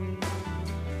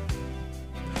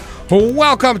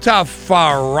Welcome to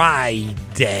Friday.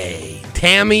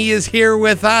 Tammy is here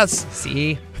with us.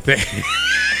 See?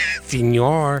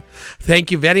 Senor,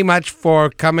 thank you very much for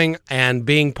coming and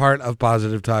being part of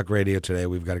Positive Talk Radio today.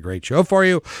 We've got a great show for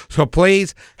you, so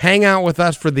please hang out with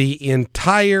us for the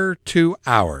entire 2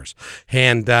 hours.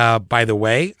 And by the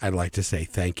way, I'd like to say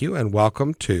thank you and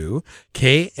welcome to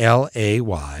KLAY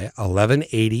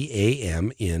 1180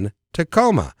 AM in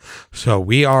Tacoma. So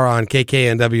we are on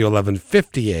KKNW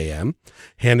 1150 AM.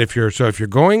 And if you're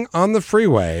going on the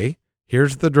freeway,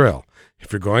 here's the drill.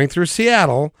 If you're going through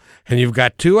Seattle and you've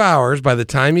got 2 hours by the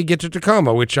time you get to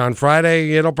Tacoma, which on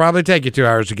Friday, it'll probably take you 2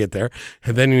 hours to get there.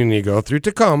 And then when you go through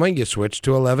Tacoma, you switch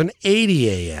to 1180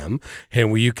 AM,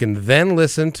 and you can then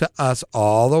listen to us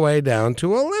all the way down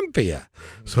to Olympia.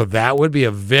 So that would be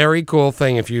a very cool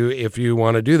thing if you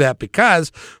want to do that,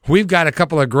 because we've got a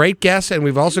couple of great guests and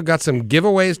we've also got some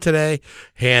giveaways today.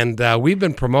 And we've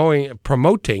been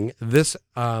promoting this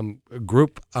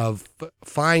group of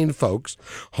fine folks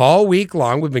all week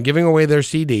long. We've been giving away their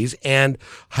CDs, and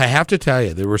I have to tell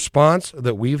you, the response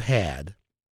that we've had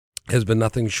has been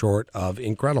nothing short of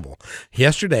incredible.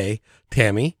 Yesterday,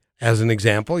 Tammy, as an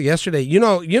example, you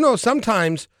know,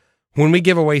 sometimes when we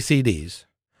give away CDs,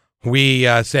 we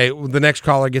say the next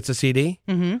caller gets a CD.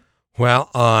 Mm-hmm.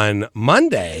 Well, on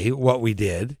Monday, what we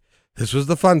did, this was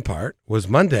the fun part, was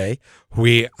Monday,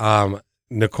 we,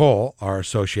 Nicole, our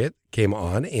associate, came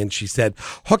on and she said,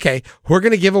 okay, we're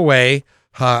going to give away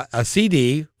a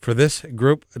CD for this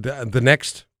group, the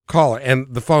next caller. And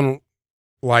the phone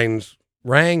lines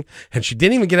rang and she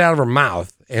didn't even get out of her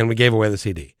mouth, and we gave away the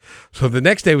CD. So the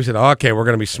next day we said, okay, we're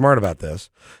going to be smart about this.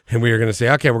 And we were going to say,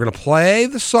 okay, we're going to play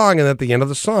the song, and at the end of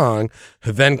the song,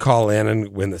 then call in and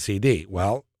win the CD.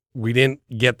 Well, we didn't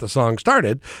get the song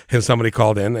started, and somebody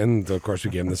called in, and of course we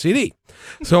gave them the CD.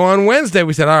 So on Wednesday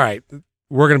we said, all right,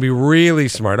 we're going to be really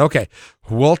smart. Okay,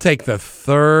 we'll take the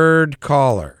third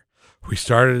caller. We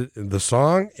started the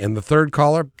song, and the third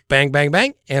caller, bang, bang,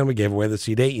 bang, and we gave away the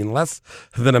CD in less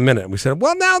than a minute. We said,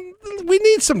 well, now we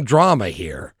need some drama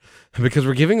here, because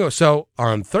we're giving. So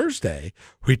on Thursday,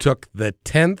 we took the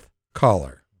 10th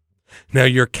caller. Now,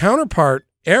 your counterpart,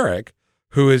 Eric,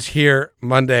 who is here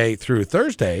Monday through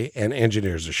Thursday and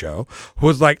engineers the show,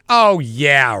 was like, oh,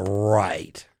 yeah,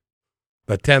 right.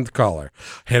 The 10th caller.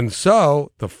 And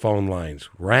so the phone lines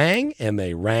rang, and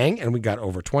we got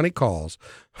over 20 calls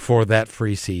for that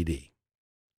free CD.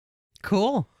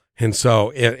 Cool. And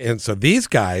so these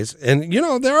guys, and, you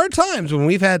know, there are times when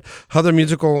we've had other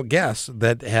musical guests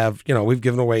that have, you know, we've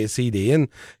given away a CD and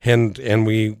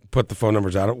we put the phone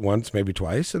numbers out at once, maybe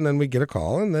twice, and then we get a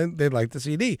call and then they like the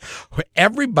CD.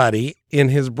 Everybody and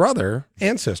his brother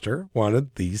and sister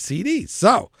wanted these CDs.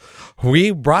 So we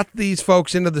brought these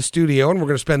folks into the studio, and we're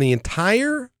going to spend the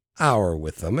entire hour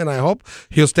with them, and I hope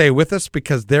he'll stay with us,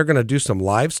 because they're going to do some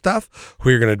live stuff.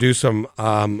 We're going to do some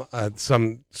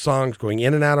songs going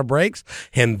in and out of breaks,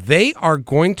 and they are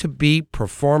going to be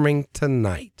performing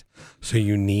tonight. So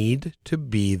you need to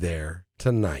be there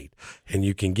tonight, and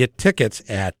you can get tickets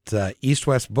at East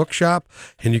West Bookshop,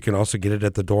 and you can also get it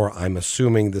at the door, I'm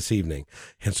assuming, this evening.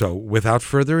 And so without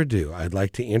further ado, I'd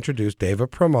like to introduce Deva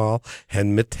Premal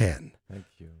and Miten. Thank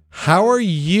you. How are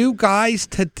you guys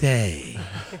today?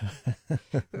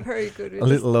 Very good. A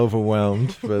little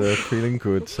overwhelmed, but feeling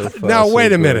good so far. Now, so wait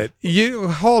a good. minute. You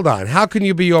hold on. How can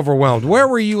you be overwhelmed? Where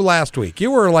were you last week?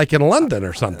 You were like in London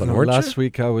or something, No, weren't you? last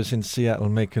week I was in Seattle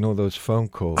making all those phone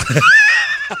calls.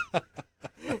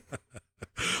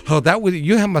 Oh,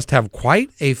 you must have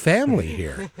quite a family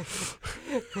here.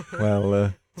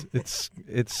 Well, it's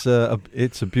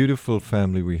a beautiful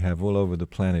family we have all over the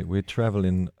planet. We're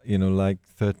traveling, you know, like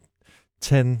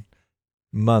 10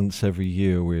 months every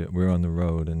year. We're on the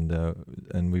road,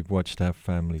 and we've watched our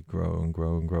family grow and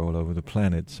grow and grow all over the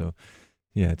planet. So,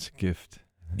 yeah, it's a gift.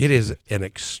 It is an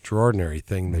extraordinary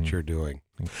thing that you're doing.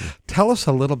 Thank you. Tell us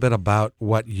a little bit about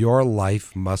what your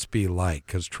life must be like,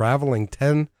 because traveling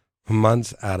 10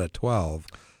 months out of 12,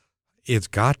 it's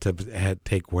got to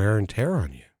take wear and tear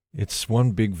on you. It's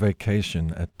one big vacation,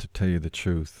 to tell you the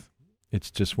truth. It's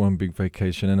just one big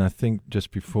vacation. And I think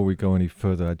just before we go any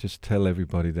further, I just tell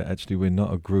everybody that actually we're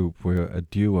not a group, we're a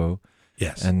duo.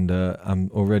 Yes. And I'm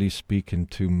already speaking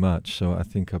too much, so I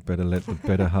think I better let the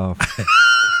better half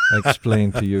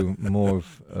explain to you more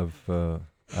of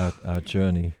our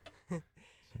journey.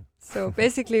 So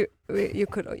basically, you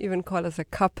could even call us a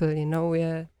couple, you know,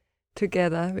 we're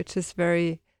together, which is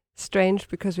very strange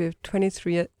because we have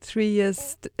 3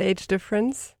 years age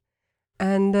difference.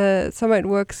 And somehow it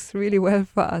works really well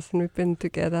for us. And we've been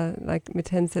together, like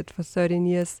Miten said, for 13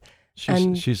 years.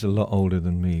 She's a lot older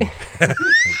than me.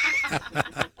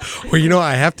 Well,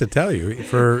 I have to tell you,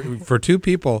 for two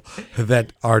people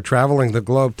that are traveling the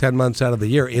globe 10 months out of the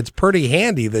year, it's pretty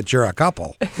handy that you're a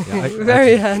couple. Yeah,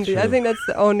 Very handy. I true. think that's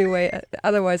the only way.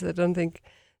 Otherwise, I don't think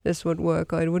this would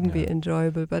work, or it wouldn't be Yeah.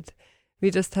 enjoyable. But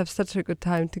we just have such a good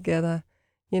time together,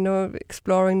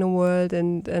 exploring the world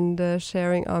and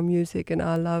sharing our music and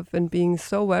our love and being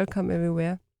so welcome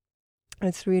everywhere.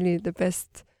 It's really the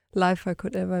best life I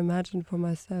could ever imagine for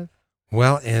myself.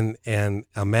 Well, and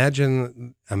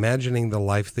imagining the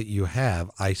life that you have,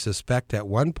 I suspect at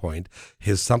one point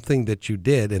is something that you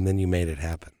did and then you made it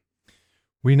happen.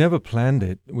 We never planned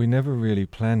it. We never really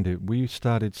planned it. We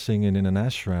started singing in an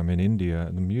ashram in India.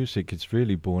 The music is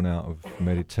really born out of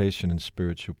meditation and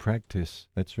spiritual practice.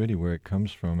 That's really where it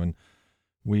comes from. And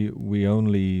we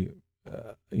only,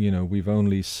 we've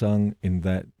only sung in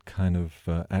that kind of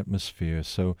atmosphere.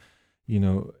 So,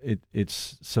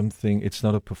 it's something. It's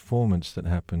not a performance that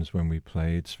happens when we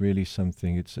play. It's really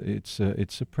something. It's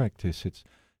a practice. It's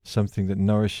something that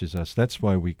nourishes us. That's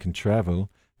why we can travel.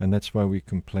 And that's why we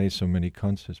can play so many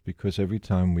concerts, because every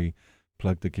time we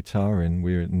plug the guitar in,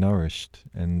 we're nourished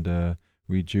and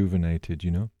rejuvenated,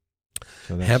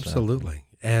 So that's Absolutely.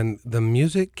 And the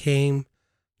music came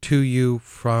to you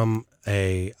from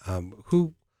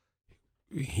who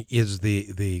is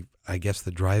the I guess the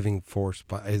driving force?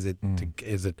 Is it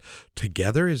is it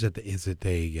together? Is it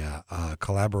a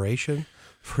collaboration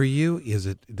for you?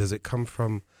 Does it come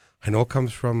from? I know it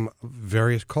comes from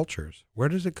various cultures. Where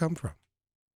does it come from?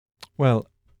 Well,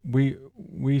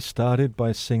 we started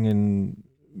by singing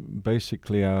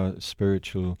basically our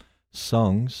spiritual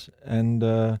songs, and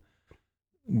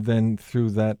then through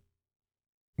that,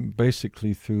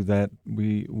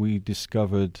 we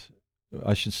discovered,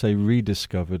 I should say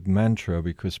rediscovered mantra,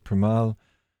 because Premal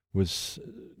was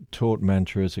taught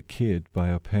mantra as a kid by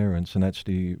her parents, and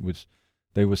actually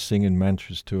they were singing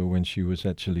mantras to her when she was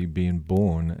actually being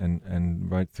born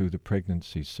and right through the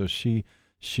pregnancy. So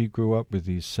she grew up with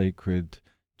these sacred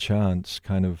chants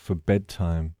kind of for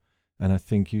bedtime. And I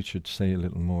think you should say a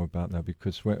little more about that,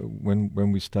 because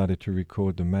when we started to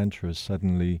record the mantras,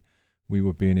 suddenly we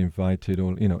were being invited,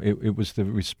 it was the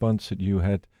response that you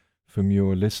had from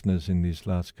your listeners in these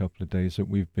last couple of days that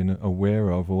we've been aware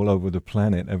of all over the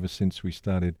planet ever since we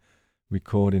started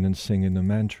recording and singing the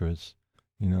mantras,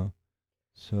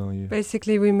 So yeah.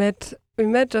 Basically, we met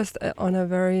just on a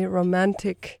very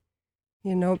romantic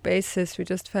basis. We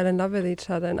just fell in love with each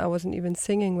other, and I wasn't even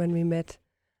singing when we met.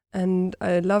 And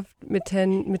I loved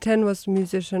Miten. Miten was a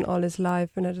musician all his life,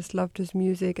 and I just loved his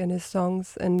music and his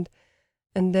songs. And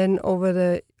then over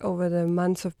the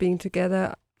months of being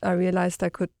together, I realized I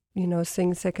could,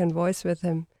 sing second voice with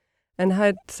him. And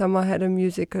I somehow had a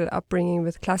musical upbringing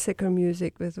with classical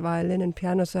music, with violin and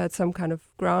piano, so I had some kind of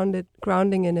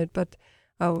grounding in it, but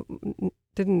I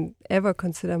didn't ever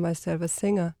consider myself a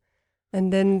singer.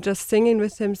 And then just singing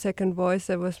with him second voice,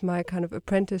 that was my kind of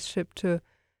apprenticeship to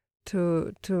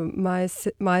my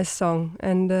song.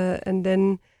 And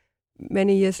then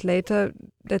many years later,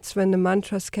 that's when the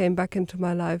mantras came back into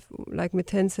my life. Like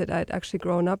Miten said, I'd actually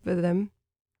grown up with them,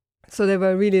 so they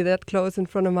were really that close in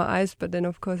front of my eyes. But then,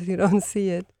 of course, you don't see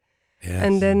it. Yes.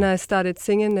 And then I started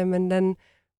singing them, and then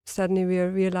suddenly I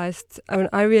realized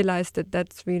that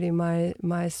that's really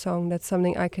my song. That's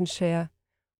something I can share.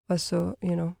 Also,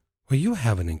 Well, you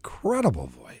have an incredible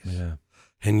voice. Yeah.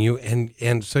 And you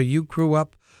and so you grew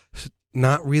up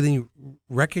not really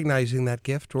recognizing that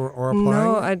gift or applying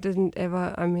No, it? I didn't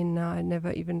ever. No, I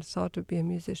never even thought to be a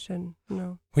musician.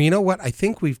 No. Well, you know what? I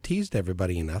think we've teased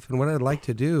everybody enough, and what I'd like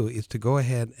to do is to go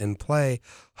ahead and play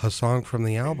a song from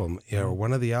the album, or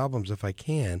one of the albums if I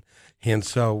can. And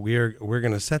so we're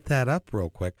going to set that up real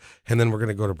quick, and then we're going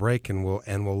to go to break, and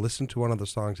we'll listen to one of the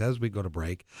songs as we go to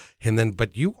break. And then,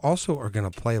 but you also are going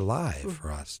to play live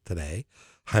for us today,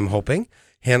 I'm hoping.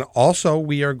 And also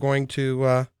we are going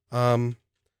to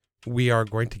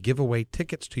give away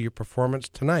tickets to your performance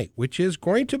tonight, which is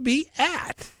going to be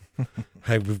at.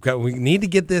 We need to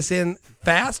get this in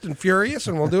fast and furious,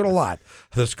 and we'll do it a lot.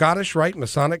 The Scottish Rite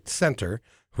Masonic Center,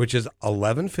 which is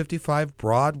 1155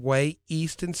 Broadway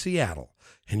East in Seattle.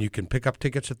 And you can pick up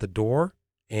tickets at the door,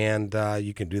 and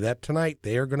you can do that tonight.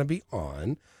 They are going to be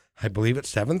on, I believe, at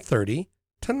 7:30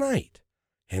 tonight.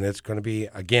 And it's going to be,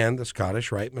 again, the Scottish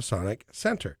Rite Masonic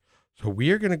Center. So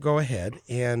we are going to go ahead,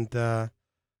 and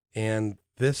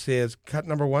this is cut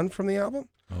number 1 from the album.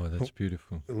 Oh, that's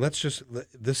beautiful. This is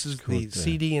Cool, the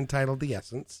CD entitled The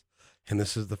Essence, and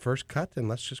this is the first cut, and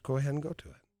let's just go ahead and go to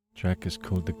it. Track is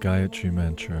called the Gayatri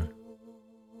Mantra.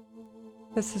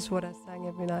 This is what I sang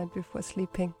every night before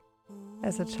sleeping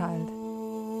as a child.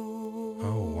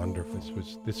 Oh, wonderful.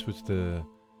 This was the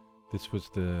this was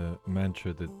the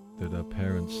mantra that our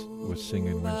parents were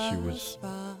singing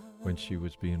when she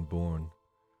was being born.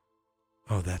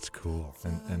 Oh, that's cool.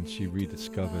 And she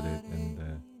rediscovered it,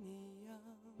 and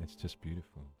it's just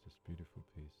beautiful. Just a beautiful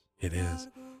piece. It is.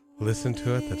 Listen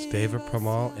to it. That's David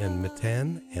Pramal and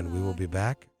Miten, and we will be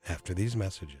back after these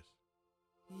messages.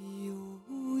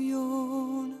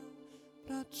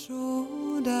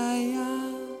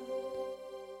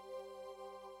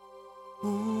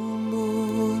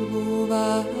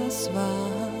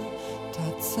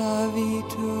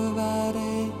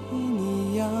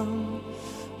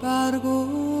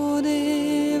 Bargo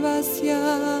devasya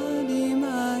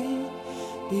dimai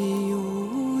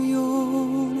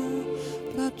diyuyona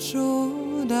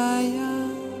prachodaya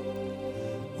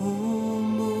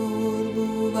Om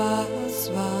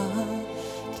Bhurvasva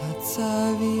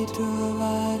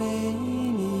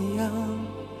Tatsaviturvareniyam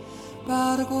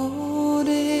Bargo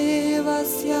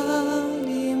devasya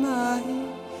dimai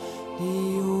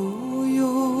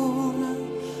diyuyona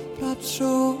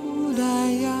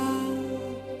prachodaya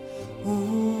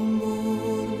Om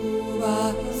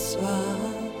Bhurvasva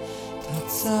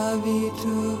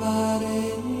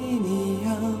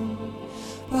Tatsaviturvareniyam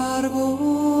Bargo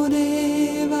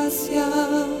devasya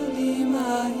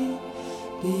dimai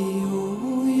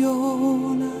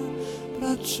diyuyona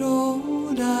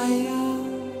prachodaya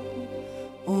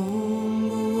Om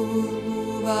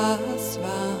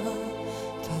Bhurvasva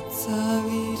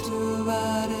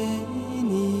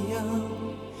Tatsaviturvareniyam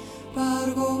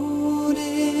Bargo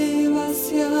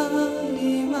devasya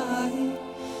dimai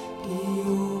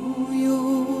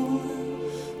diyuyona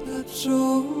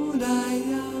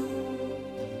prachodaya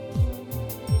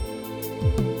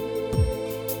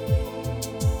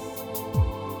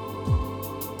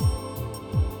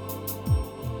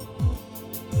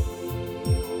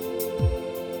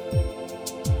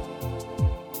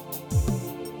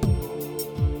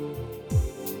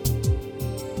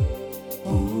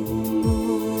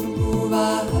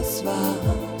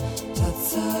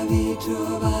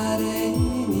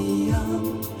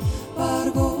Tatsaviturvareniyam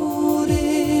Bargo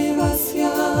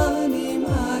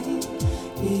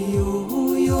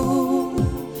devasya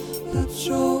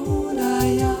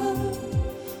dimai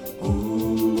diyuyona prachodaya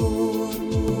Om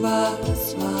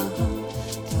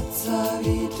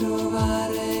Bhurvasva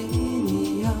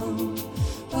Tatsaviturvareniyam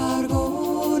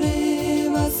Bargo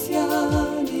devasya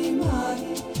dimai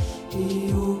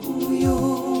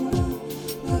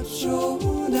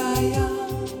diyuyona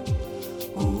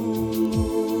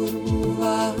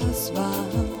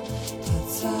prachodaya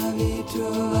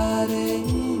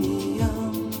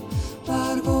Tatsaviturvareniyam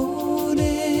Bargo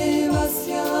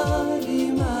devasya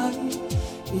dimai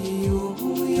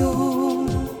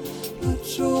diyuyona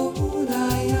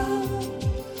prachodaya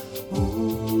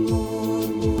Om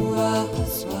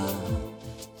Bhurvasva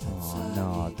Oh,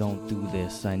 no, don't do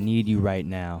this. I need you right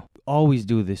now. Always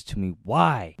do this to me.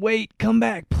 Why? Wait, come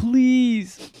back,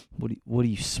 please. What are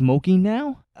you smoking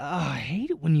now? I hate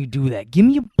it when you do that. Give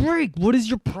me a break. What is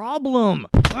your problem?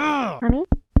 Honey?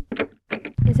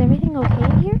 Is everything okay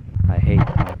in here? I hate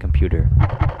my computer.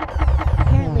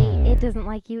 Apparently, it doesn't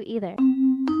like you either.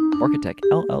 Orcatech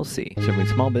LLC, serving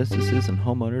small businesses and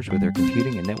homeowners with their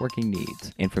computing and networking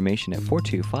needs. Information at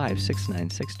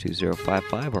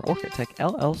 425-696-2055 or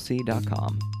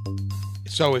orcatechllc.com.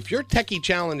 So if you're techie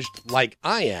challenged like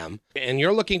I am, and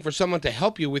you're looking for someone to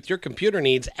help you with your computer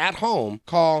needs at home,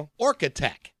 call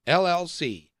Orcatech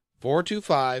LLC,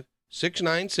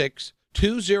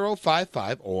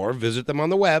 425-696-2055, or visit them on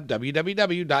the web,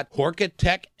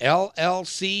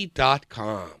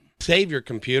 www.orcatechllc.com. Save your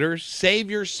computers,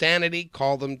 save your sanity,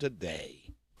 call them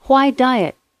today. Why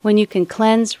diet when you can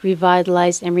cleanse,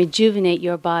 revitalize, and rejuvenate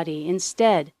your body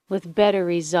instead with better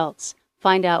results?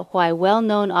 Find out why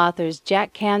well-known authors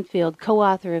Jack Canfield,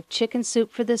 co-author of Chicken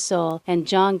Soup for the Soul, and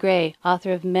John Gray,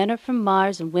 author of Men Are From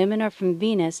Mars and Women Are From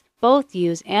Venus, both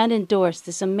use and endorse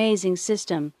this amazing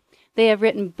system. They have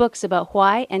written books about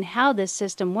why and how this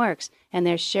system works, and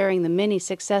they're sharing the many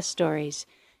success stories.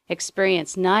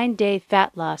 Experience 9-day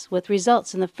fat loss with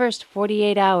results in the first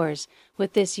 48 hours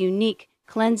with this unique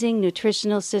cleansing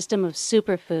nutritional system of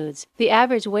superfoods. The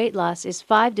average weight loss is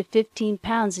 5 to 15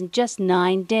 pounds in just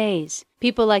 9 days.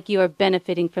 People like you are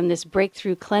benefiting from this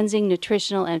breakthrough cleansing,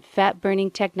 nutritional, and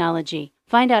fat-burning technology.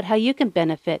 Find out how you can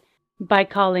benefit by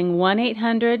calling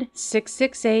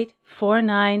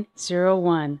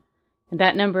 1-800-668-4901. And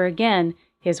that number again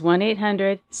is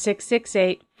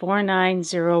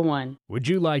 1-800-668-4901. Would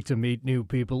you like to meet new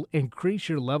people, increase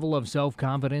your level of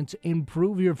self-confidence,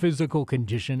 improve your physical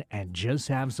condition, and just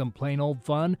have some plain old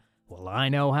fun? Well, I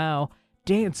know how.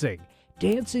 Dancing.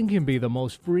 Dancing can be the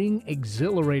most freeing,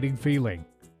 exhilarating feeling.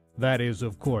 That is,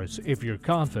 of course, if you're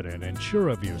confident and sure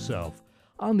of yourself.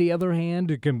 On the other hand,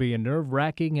 it can be a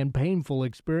nerve-wracking and painful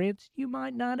experience you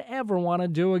might not ever want to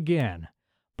do again.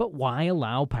 But why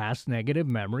allow past negative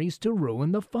memories to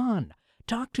ruin the fun?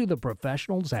 Talk to the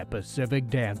professionals at Pacific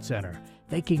Dance Center.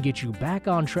 They can get you back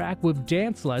on track with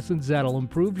dance lessons that'll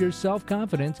improve your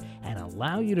self-confidence and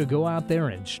allow you to go out there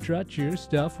and strut your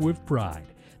stuff with pride.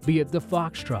 Be it the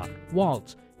foxtrot,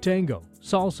 waltz, tango,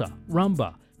 salsa,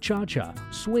 rumba, cha-cha,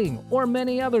 swing, or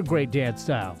many other great dance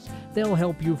styles. They'll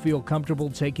help you feel comfortable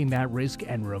taking that risk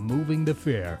and removing the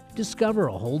fear. Discover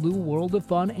a whole new world of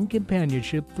fun and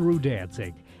companionship through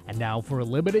dancing. And now, for a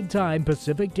limited time,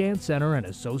 Pacific Dance Center, in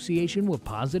association with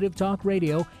Positive Talk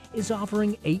Radio, is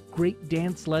offering 8 great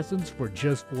dance lessons for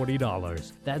just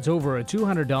 $40. That's over a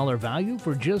 $200 value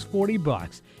for just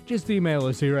 $40. Just email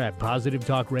us here at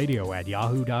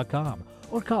positivetalkradio@yahoo.com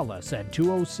or call us at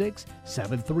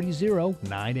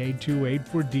 206-730-9828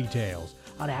 for details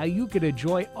on how you can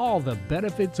enjoy all the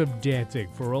benefits of dancing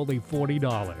for only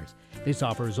 $40. This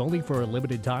offer is only for a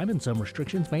limited time and some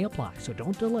restrictions may apply, so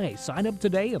don't delay. Sign up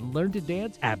today and learn to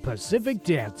dance at Pacific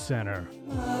Dance Center.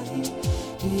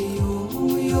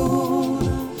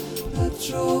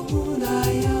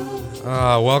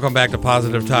 Welcome back to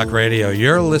Positive Talk Radio.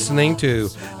 You're listening to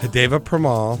Deva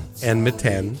Pramal and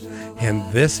Miten,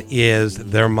 and this is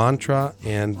their mantra,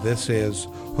 and this is,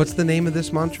 what's the name of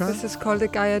this mantra? This is called the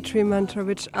Gayatri Mantra,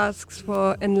 which asks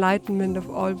for enlightenment of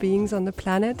all beings on the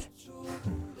planet.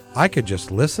 I could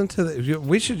just listen to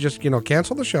we should just,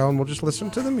 cancel the show and we'll just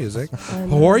listen to the music.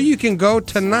 Or you can go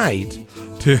tonight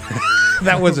to,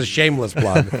 that was a shameless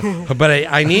plug. But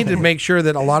I need to make sure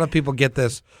that a lot of people get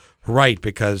this right,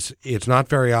 because it's not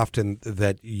very often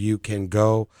that you can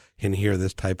go and hear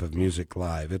this type of music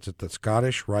live. It's at the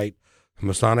Scottish Rite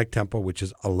Masonic Temple, which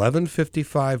is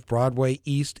 1155 Broadway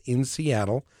East in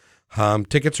Seattle.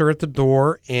 Tickets are at the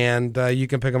door, and you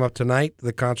can pick them up tonight.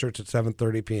 The concert's at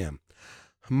 7:30 p.m.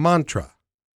 Mantra.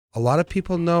 A lot of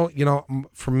people know,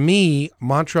 for me,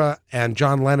 mantra and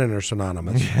John Lennon are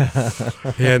synonymous.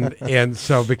 and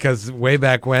so, because way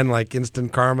back when, like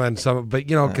Instant Karma and some, but,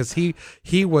 because he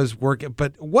was working.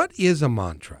 But what is a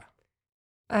mantra?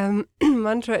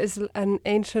 Mantra is an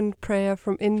ancient prayer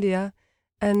from India,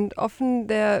 and often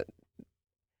they're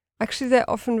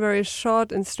often very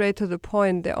short and straight to the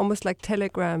point. They're almost like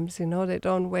telegrams, they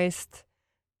don't waste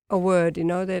a word,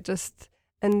 they just...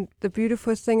 And the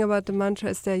beautiful thing about the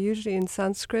mantra is they're usually in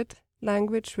Sanskrit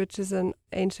language, which is an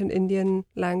ancient Indian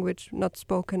language not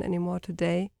spoken anymore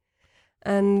today.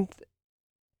 And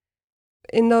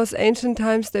in those ancient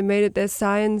times, they made it their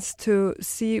science to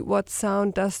see what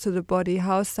sound does to the body,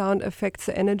 how sound affects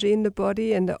the energy in the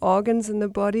body and the organs in the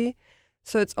body.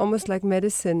 So it's almost like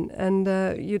medicine, and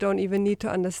you don't even need to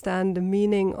understand the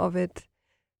meaning of it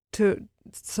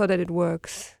so that it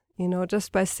works.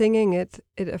 Just by singing it,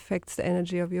 it affects the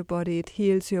energy of your body, it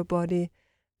heals your body,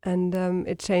 and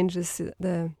it changes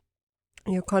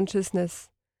your consciousness.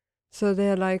 So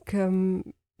they're like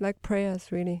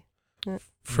prayers, really. Yeah.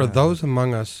 For those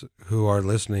among us who are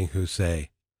listening who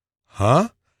say, "Huh?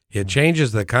 It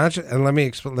changes the conscious," and let me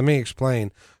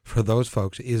explain for those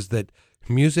folks, is that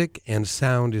music and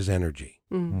sound is energy,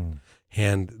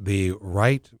 and the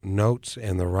right notes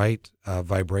and the right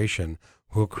vibration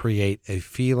will create a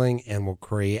feeling and will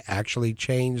actually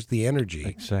change the energy.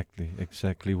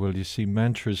 Exactly. Well, you see,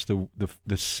 mantras, the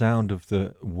sound of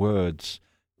the words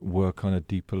work on a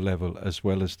deeper level as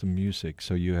well as the music.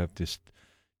 So you have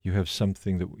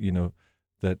something that,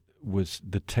 that was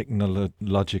the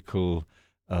technological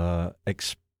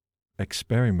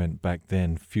experiment back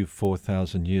then,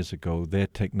 4,000 years ago. Their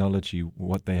technology,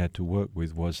 what they had to work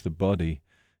with was the body.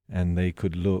 And they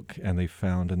could look, and they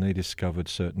found, and they discovered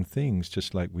certain things,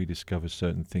 just like we discover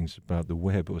certain things about the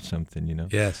web or something,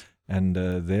 Yes. And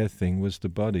their thing was the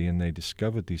body, and they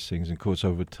discovered these things. And of course,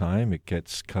 over time, it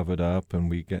gets covered up, and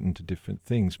we get into different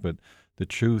things. But the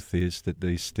truth is that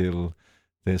they're still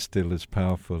as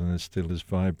powerful and they're still as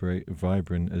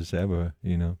vibrant as ever,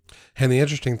 And the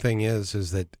interesting thing is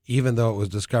that even though it was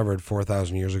discovered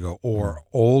 4,000 years ago or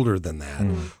older than that,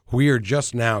 we are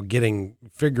just now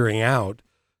figuring out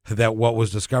that what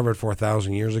was discovered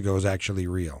 4,000 years ago is actually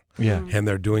real. Yeah. And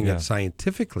they're doing it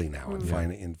scientifically now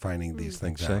in finding these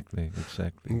things out.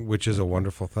 Exactly. Which is a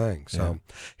wonderful thing. So,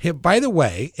 hey, by the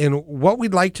way, and what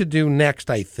we'd like to do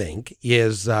next, I think,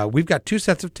 is we've got 2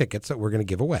 sets of tickets that we're going to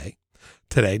give away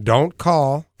today. Don't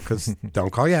call, because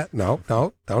don't call yet. No,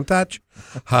 don't touch.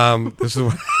 This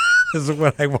is This is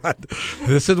what I want.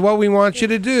 This is what we want you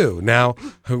to do. Now,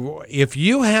 if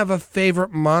you have a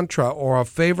favorite mantra or a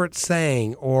favorite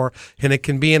saying, and it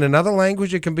can be in another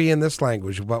language, it can be in this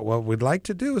language. But what we'd like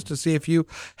to do is to see if you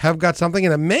have got something,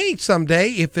 and it may someday,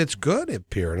 if it's good,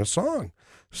 appear in a song.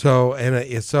 So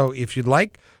if you'd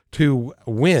like to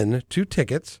win 2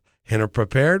 tickets and are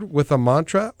prepared with a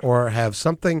mantra or have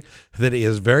something that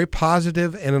is very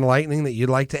positive and enlightening that you'd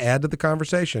like to add to the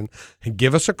conversation,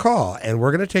 give us a call. And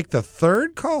we're going to take the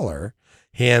third caller,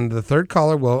 and the third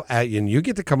caller will, and you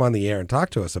get to come on the air and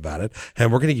talk to us about it.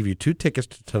 And we're going to give you 2 tickets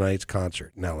to tonight's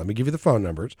concert. Now, let me give you the phone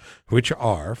numbers, which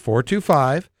are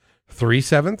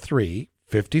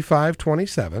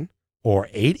 425-373-5527 or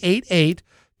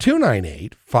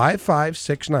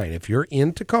 888-298-5569. If you're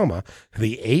in Tacoma,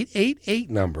 the 888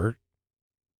 number,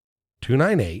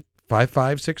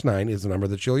 298-5569 is the number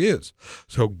that you'll use.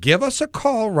 So give us a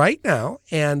call right now,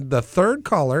 and the third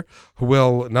caller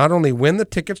will not only win the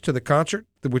tickets to the concert,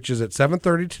 which is at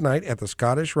 7:30 tonight at the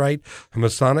Scottish Rite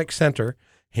Masonic Center,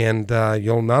 and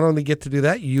you'll not only get to do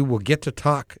that, you will get to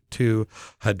talk to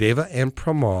Deva and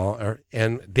Pramal,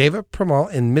 and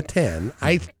Miten.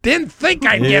 I didn't think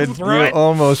I'd get through it. You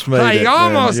almost made it. I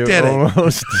almost did it.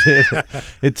 Almost did it.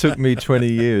 It took me 20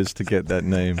 years to get that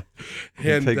name.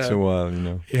 It takes a while, you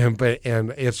know.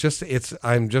 And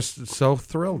I'm just so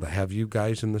thrilled to have you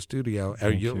guys in the studio,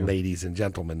 you ladies and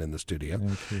gentlemen in the studio.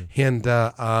 Thank you. And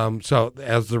so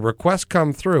as the requests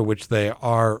come through, which they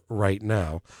are right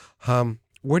now,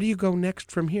 where do you go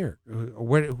next from here?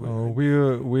 We're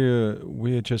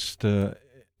just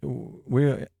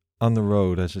we're on the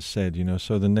road, as I said, you know.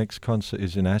 So the next concert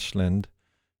is in Ashland,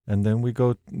 and then we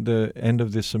go. The end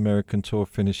of this American tour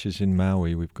finishes in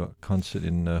Maui. We've got a concert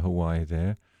in Hawaii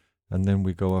there, and then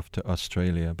we go off to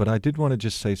Australia. But I did want to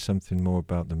just say something more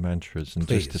about the mantras, and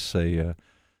Please. just to say,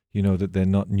 you know, that they're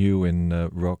not new in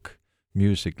rock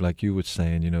music, like you were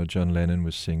saying. You know, John Lennon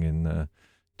was singing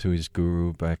to his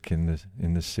guru back in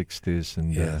the 60s,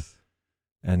 and Yes.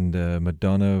 and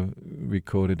Madonna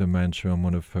recorded a mantra on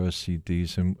one of her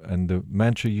CDs, and the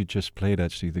mantra you just played,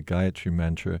 actually, the Gayatri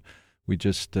mantra, we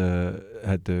just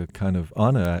had the kind of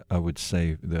honor, I would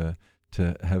say,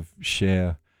 to have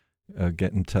Cher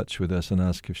get in touch with us and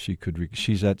ask if she could.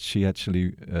 She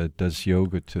actually does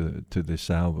yoga to this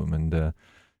album, and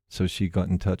so she got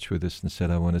in touch with us and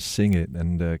said, "I want to sing it,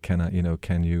 and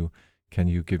can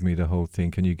you give me the whole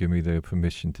thing? Can you give me the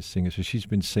permission to sing it?" So she's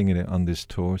been singing it on this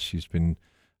tour. She's been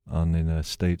on in the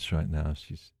States right now.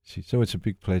 So it's a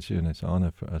big pleasure and it's an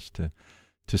honor for us to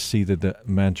see that the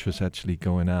mantra's actually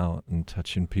going out and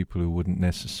touching people who wouldn't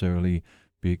necessarily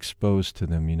be exposed to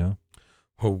them, you know?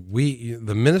 Well,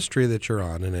 the ministry that you're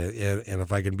on, and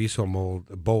if I can be so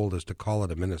bold as to call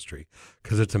it a ministry,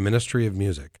 because it's a ministry of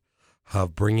music,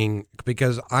 of bringing,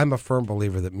 because I'm a firm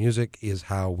believer that music is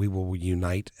how we will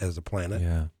unite as a planet.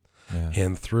 Yeah.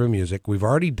 And through music, we've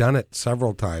already done it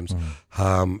several times.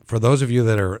 For those of you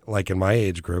that are like in my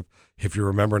age group, if you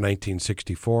remember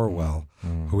 1964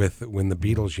 when the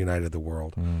Beatles united the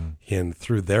world and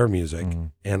through their music,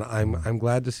 and I'm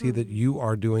glad to see that you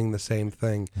are doing the same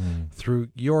thing through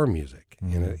your music.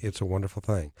 And it's a wonderful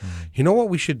thing. You know what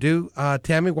we should do,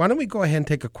 Tammy? Why don't we go ahead and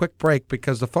take a quick break,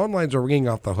 because the phone lines are ringing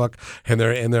off the hook and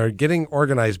they're getting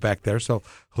organized back there. So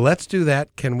let's do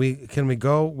that. Can we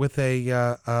go with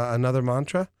another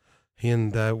mantra?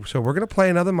 And so we're going to play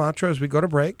another mantra as we go to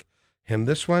break. And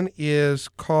this one is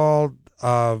called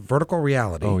Vertical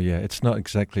Reality. Oh yeah, it's not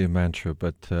exactly a mantra,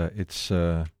 but it's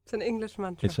an English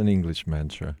mantra. It's an English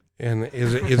mantra. And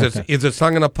is it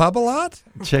sung in a pub a lot?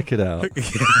 Check it out.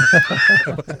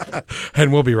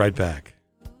 And we'll be right back.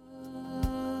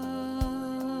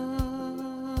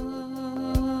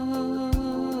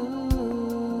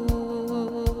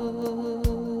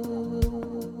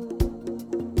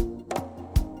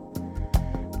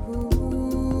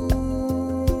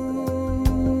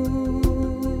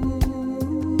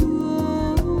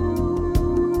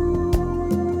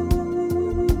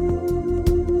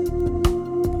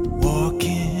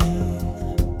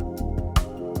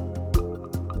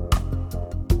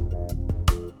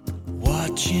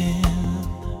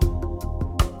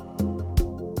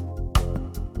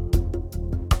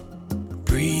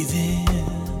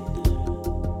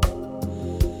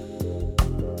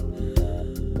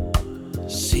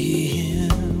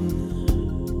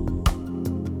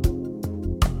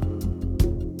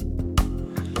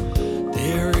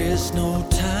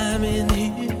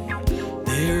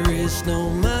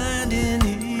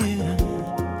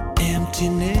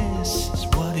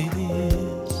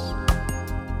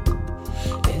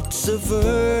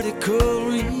 Vertical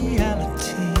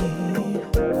reality,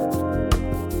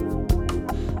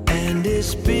 and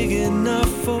it's big enough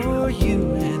for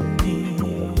you and me.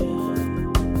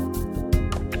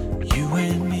 You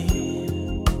and me.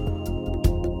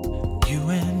 You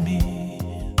and me.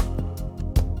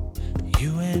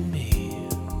 You and me.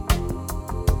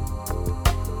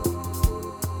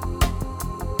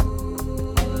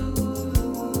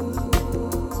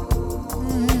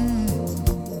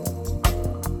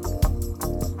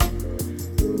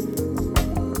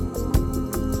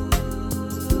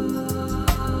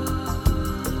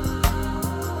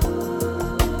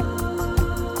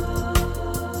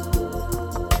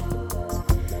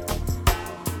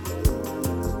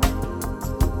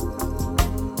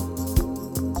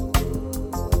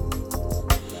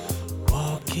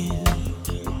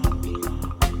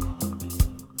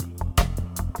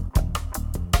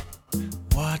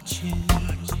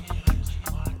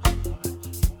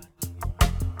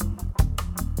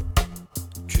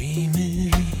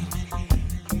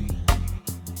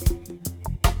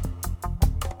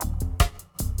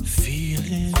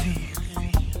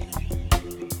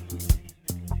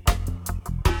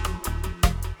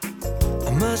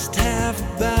 Must have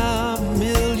about a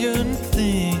million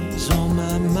things on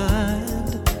my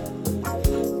mind,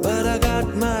 but I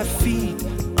got my feet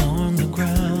on the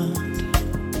ground.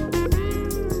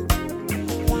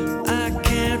 I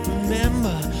can't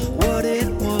remember what it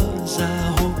was I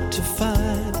hoped to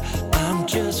find. I'm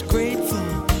just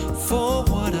grateful for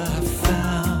what I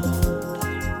found.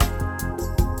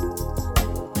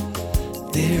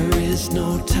 There is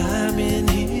no time in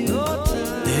here.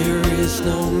 There is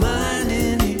no mind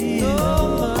in here.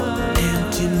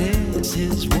 Emptiness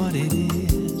is what it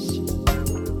is.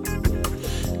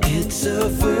 It's a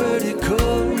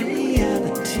vertical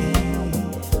reality,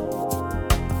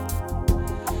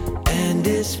 and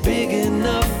it's big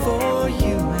enough for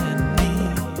you and me.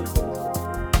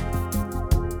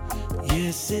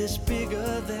 Yes, it's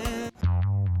bigger than.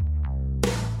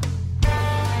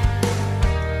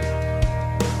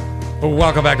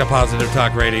 Welcome back to Positive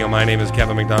Talk Radio. My name is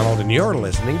Kevin McDonald, and you're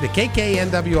listening to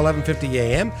KKNW 1150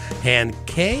 AM and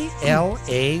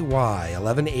KLAY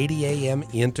 1180 AM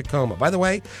in Tacoma. By the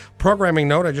way, programming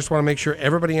note, I just want to make sure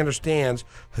everybody understands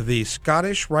the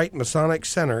Scottish Rite Masonic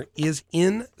Center is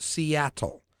in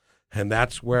Seattle, and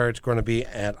that's where it's going to be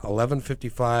at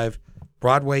 1155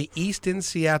 Broadway East in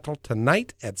Seattle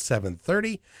tonight at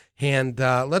 7:30. And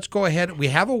let's go ahead. We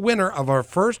have a winner of our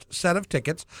first set of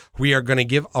tickets. We are going to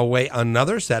give away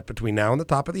another set between now and the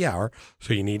top of the hour.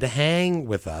 So you need to hang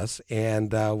with us,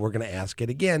 and we're going to ask it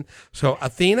again. So,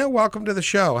 Athena, welcome to the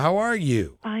show. How are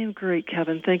you? I am great,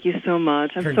 Kevin. Thank you so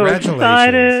much. I'm so Congratulations.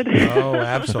 excited. Oh,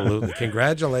 absolutely.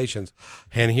 Congratulations.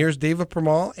 And here's Deva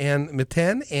Premal and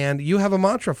Miten, and you have a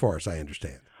mantra for us, I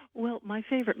understand. Well, my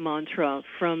favorite mantra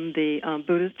from the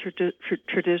Buddhist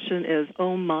tradition is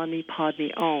Om Mani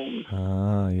Padme Om.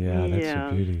 Ah, yeah, that's a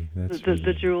beauty. That's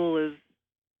the jewel is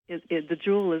the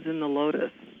jewel is in the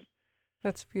lotus.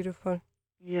 That's beautiful.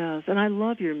 Yes, and I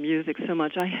love your music so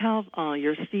much. I have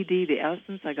your CD, The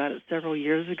Essence. I got it several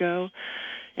years ago,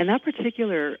 and that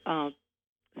particular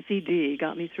CD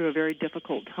got me through a very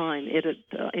difficult time. It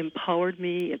empowered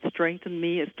me. It strengthened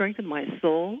me. It strengthened my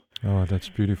soul. Oh, that's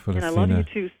beautiful, And Athena. I love you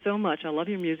too so much. I love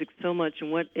your music so much,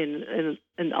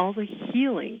 and all the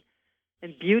healing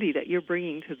and beauty that you're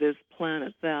bringing to this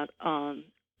planet. That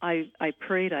I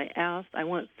prayed, I asked, I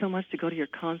want so much to go to your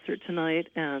concert tonight,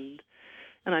 and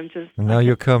I'm just. And now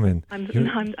you're coming. I'm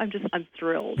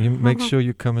thrilled. You make sure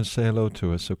you come and say hello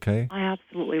to us, okay? I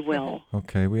absolutely will.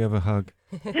 Okay, we have a hug.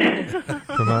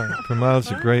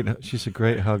 Premal's she's a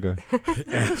great hugger.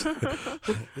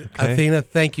 Okay? Athena,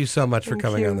 thank you so much for Thank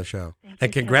coming you. on the show.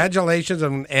 And congratulations,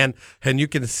 and you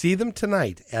can see them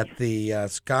tonight at the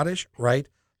Scottish Rite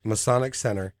Masonic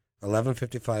Center,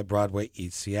 1155 Broadway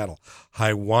East, Seattle.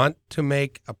 I want to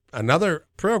make another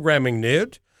programming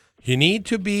note. You need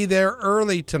to be there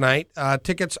early tonight.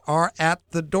 Tickets are at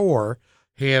the door,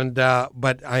 and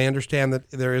but I understand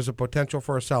that there is a potential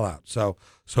for a sellout.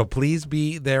 So please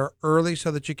be there early so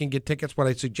that you can get tickets. What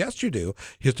I suggest you do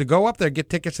is to go up there, get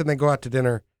tickets, and then go out to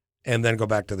dinner, and then go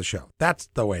back to the show. That's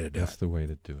the way to do it. That's the way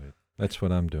to do it. That's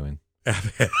what I'm doing.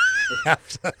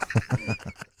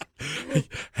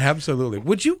 Absolutely.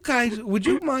 Would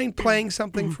you mind playing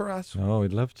something for us? Oh,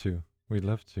 we'd love to. We'd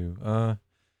love to.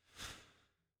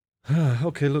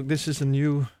 Okay, look, this is a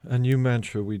new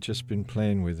mantra we've just been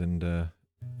playing with, and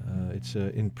it's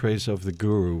in praise of the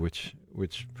Guru, which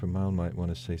Premal might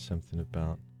want to say something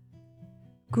about.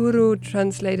 Guru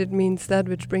translated means that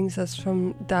which brings us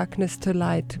from darkness to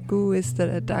light. Gu is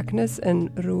the darkness and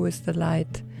Ru is the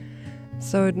light.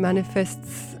 So it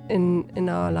manifests in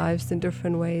our lives in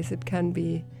different ways. It can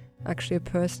be actually a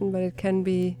person, but it can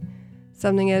be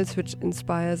something else which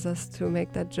inspires us to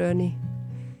make that journey.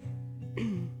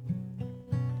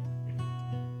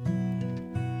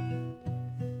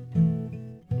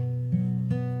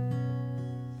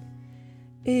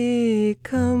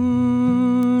 Ekam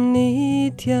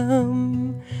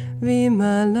nityam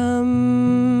vimalam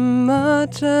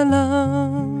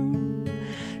achalam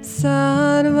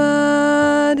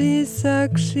sarvadi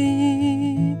sakshi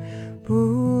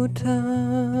bhutam.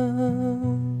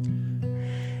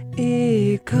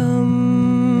 Ekam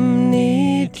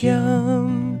nityam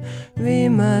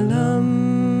vimalam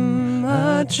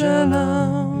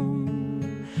achalam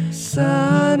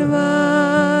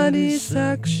sarvadi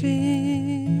sakshi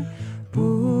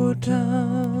bhutam.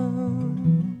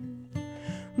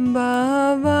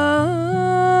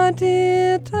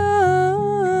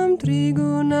 Bhavatitam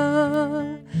triguna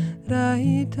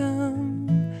rahitam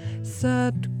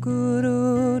Satguru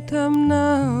tam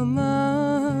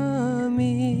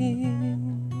namami.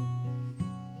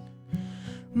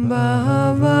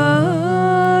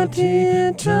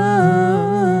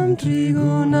 Bhavatitam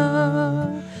triguna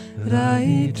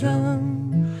rahitam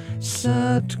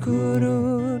Satguru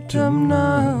tam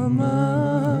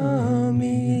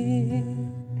namami.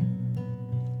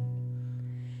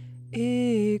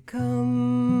 Ekam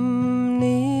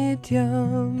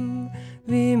nityam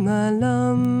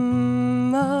vimalam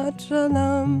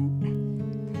achalam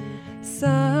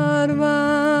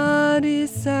sarvadi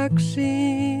sakshi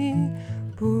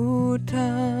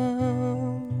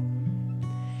bhutam.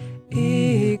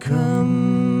 Ekam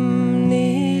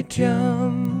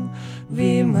nityam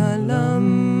vimalam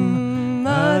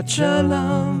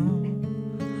achalam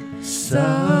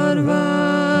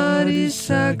sarvadi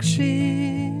sakshi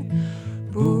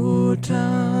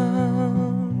bhutam.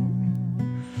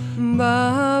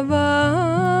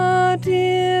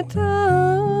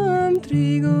 Bhavatitam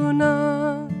triguna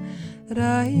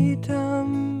rahitam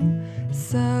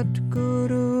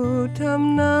Satguru tam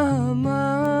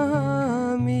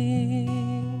namami.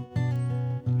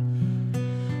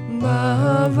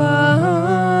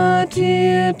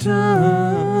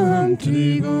 Bhavatitam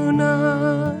triguna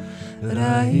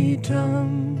rahitam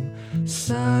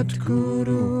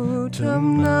Satguru tam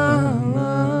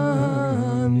namami.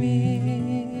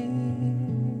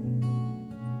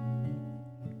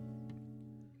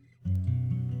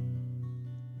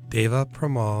 Deva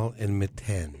Premal and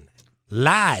Miten,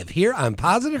 live here on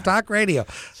Positive Talk Radio.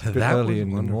 It's a bit early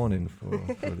in the morning for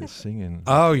this singing.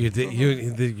 Oh, you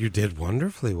did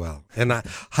wonderfully well, and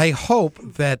I hope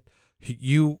that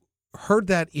you heard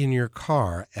that in your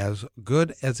car as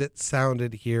good as it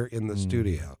sounded here in the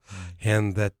studio,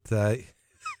 and that.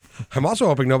 I'm also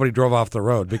hoping nobody drove off the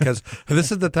road, because this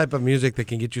is the type of music that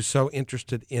can get you so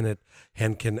interested in it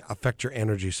and can affect your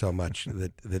energy so much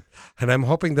that and I'm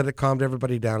hoping that it calmed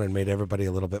everybody down and made everybody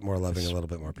a little bit more loving, a little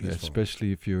bit more peaceful. Yeah,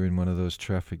 especially if you're in one of those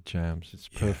traffic jams. It's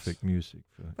perfect music.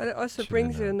 But it also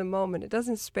brings you in the moment. It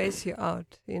doesn't space you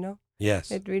out, you know?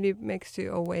 Yes. It really makes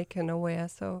you awake and aware,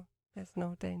 so there's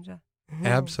no danger.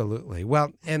 Absolutely.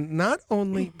 Well, and not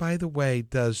only, by the way,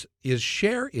 is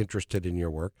Cher interested in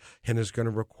your work and is going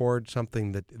to record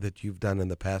something that you've done in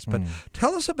the past, but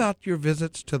tell us about your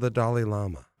visits to the Dalai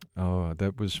Lama. Oh,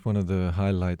 that was one of the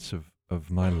highlights of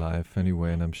my life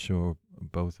anyway, and I'm sure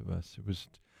both of us. It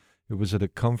was at a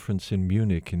conference in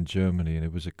Munich in Germany, and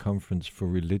it was a conference for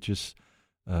religious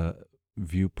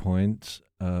viewpoints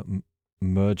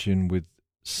merging with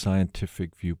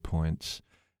scientific viewpoints.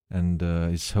 And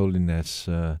His Holiness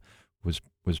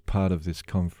was part of this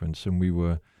conference, and we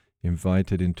were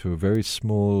invited into a very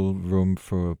small room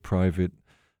for a private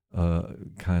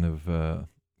kind of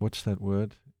what's that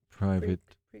word? Private.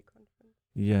 Pre-conference.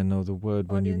 Yeah, no, the word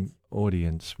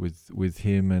audience with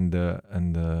him and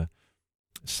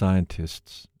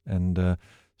scientists, and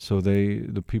so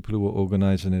the people who were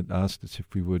organizing it asked us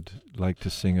if we would like to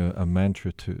sing a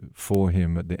mantra for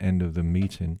him at the end of the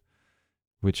meeting,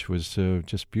 which was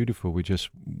just beautiful. We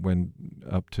just went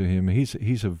up to him.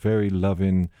 He's a very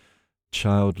loving,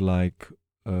 childlike,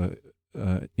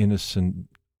 innocent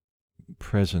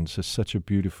presence. It's such a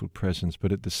beautiful presence,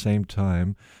 but at the same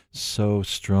time, so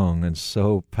strong and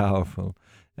so powerful,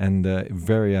 and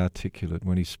very articulate.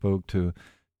 When he was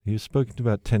spoken to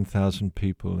about 10,000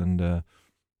 people, and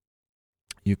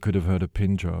you could have heard a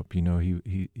pin drop. You know,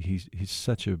 he's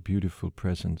such a beautiful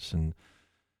presence. And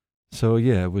so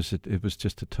yeah, it was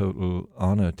just a total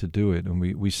honor to do it, and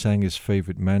we sang his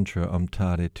favorite mantra, Om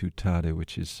Tare Tu Tare,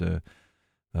 which is a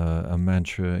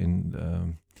mantra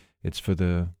in it's for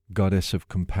the goddess of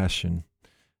compassion.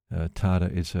 Tara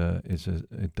is a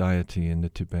deity in the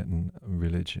Tibetan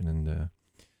religion, and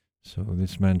so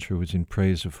this mantra was in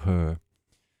praise of her.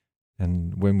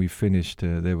 And when we finished,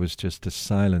 there was just a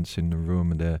silence in the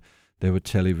room, and there were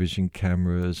television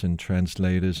cameras and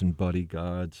translators and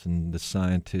bodyguards and the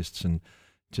scientists, and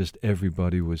just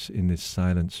everybody was in this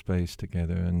silent space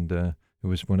together. And it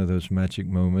was one of those magic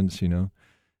moments, you know.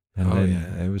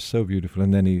 And it was so beautiful.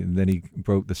 And then he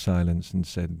broke the silence and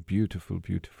said, "Beautiful,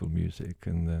 beautiful music."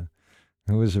 And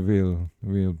it was a real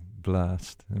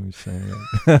blast, let me say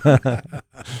that.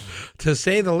 To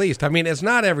say the least. I mean, it's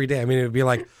not every day. I mean, it would be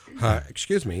like,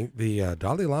 excuse me, the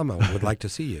Dalai Lama would like to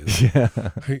see you. Yeah.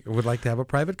 Would like to have a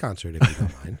private concert if you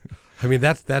don't mind. I mean,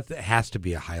 that has to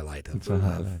be a highlight. It's a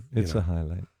highlight. It's a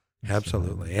highlight.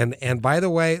 Absolutely. And by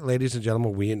the way, ladies and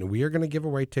gentlemen, we are going to give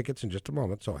away tickets in just a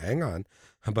moment, so hang on.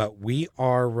 But we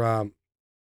are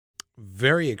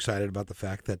very excited about the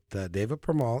fact that David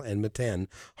Permal and Miten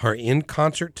are in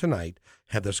concert tonight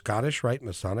at the Scottish Rite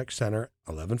Masonic Center,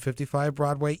 1155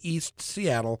 Broadway East,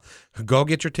 Seattle. Go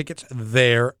get your tickets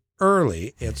there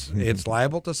early. It's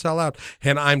liable to sell out.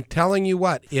 And I'm telling you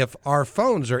what, if our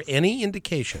phones are any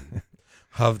indication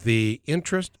of the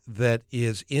interest that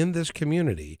is in this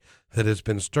community that has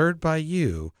been stirred by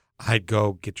you, I'd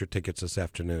go get your tickets this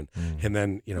afternoon. And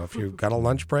then, you know, if you've got a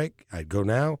lunch break, I'd go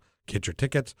now, get your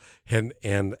tickets, and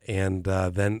then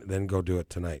go do it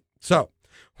tonight. So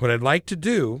what I'd like to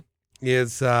do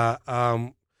is we're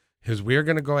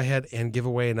going to go ahead and give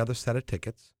away another set of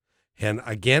tickets. And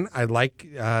again, I'd like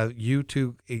you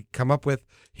to come up with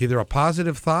either a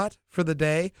positive thought for the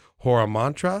day or a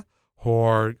mantra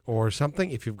or something.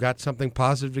 If you've got something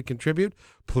positive to contribute,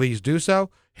 please do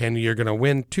so. And you're going to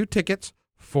win 2 tickets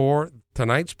for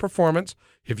tonight's performance.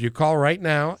 If you call right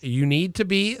now, you need to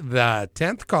be the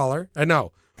 10th caller.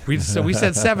 No, we said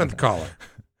 7th caller.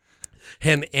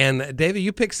 And David,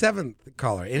 you picked 7th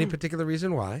caller. Any particular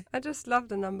reason why? I just love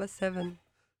the number 7.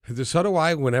 So do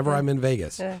I whenever I'm in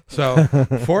Vegas. Yeah. So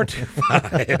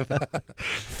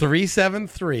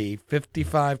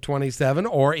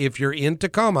 425-373-5527, or if you're in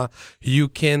Tacoma, you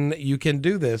can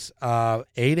do this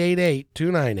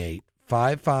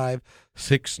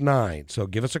 888-298-5569. So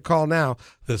give us a call now.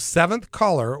 The 7th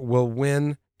caller will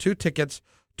win 2 tickets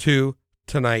to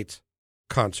tonight's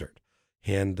concert.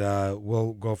 And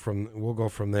we'll go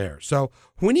from there. So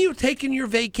when are you taking your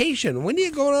vacation? When are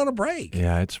you going on a break?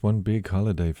 Yeah, it's one big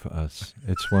holiday for us.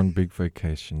 It's one big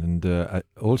vacation. And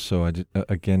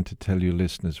again, to tell you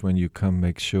listeners, when you come,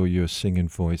 make sure your singing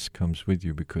voice comes with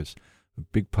you, because a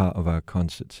big part of our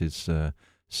concerts is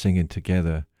singing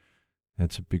together.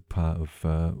 That's a big part of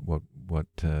what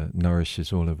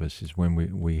nourishes all of us, is when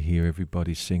we hear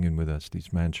everybody singing with us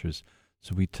these mantras.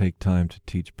 So we take time to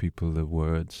teach people the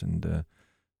words, and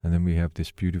then we have this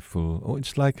beautiful. Oh,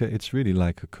 it's really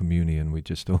like a communion. We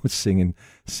just all singing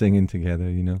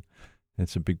together. You know,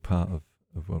 it's a big part of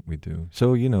what we do.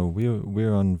 So you know,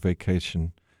 we're on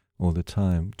vacation all the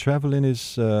time. Traveling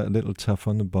is a little tough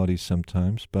on the body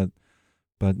sometimes, but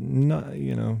not,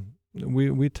 you know,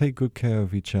 we take good care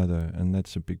of each other, and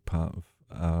that's a big part of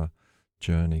our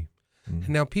journey.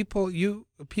 Now, people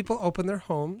open their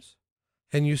homes.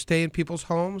 And you stay in people's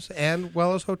homes and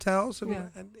well as hotels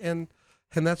and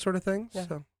that sort of thing. Yeah.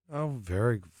 So,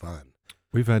 very fun.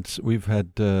 We've had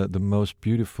the most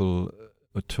beautiful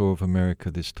tour of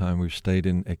America this time. We've stayed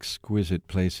in exquisite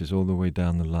places all the way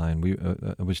down the line.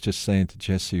 I was just saying to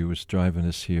Jesse, who was driving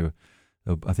us here,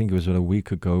 I think it was a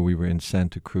week ago, we were in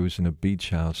Santa Cruz in a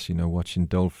beach house, you know, watching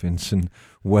dolphins and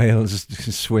whales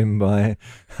swim by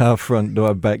our front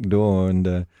door, back door,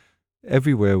 and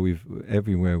everywhere we've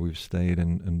stayed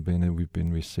and been, we've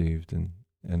been received, and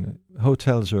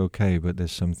hotels are okay, but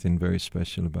there's something very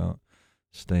special about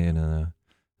staying in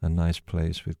a nice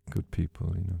place with good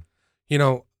people, you know. You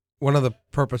know, one of the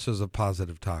purposes of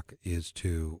Positive Talk is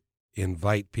to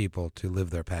invite people to live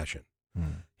their passion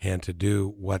and to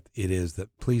do what it is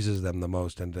that pleases them the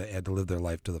most, and to live their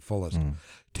life to the fullest.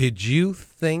 Did you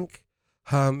think,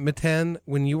 Miten,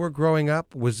 when you were growing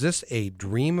up, was this a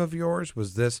dream of yours?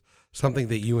 Was this something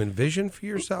that you envisioned for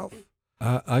yourself?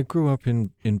 I grew up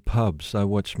in pubs. I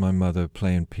watched my mother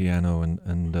playing piano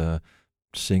and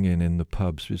singing in the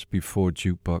pubs. It was before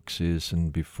jukeboxes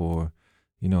and before,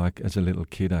 you know, as a little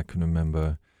kid, I can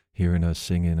remember hearing her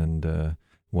singing and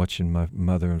watching my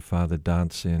mother and father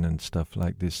dancing and stuff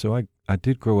like this. So I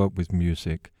did grow up with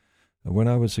music. When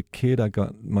I was a kid,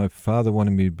 my father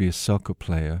wanted me to be a soccer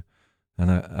player, and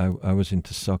I was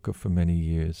into soccer for many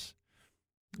years.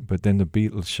 But then the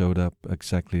Beatles showed up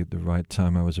exactly at the right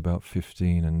time. I was about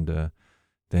 15, and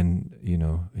then, you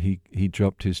know, he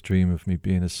dropped his dream of me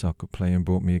being a soccer player and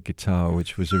bought me a guitar,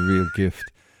 which was a real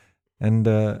gift. And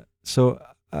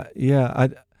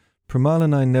Premal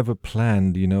and I never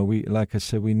planned, you know. Like I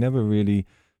said, we never really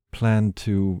planned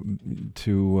to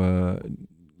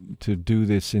do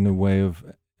this in a way of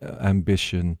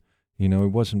ambition. You know,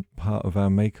 it wasn't part of our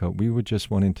makeup. We were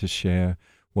just wanting to share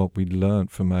what we'd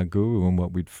learned from our guru and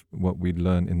what we'd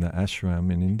learned in the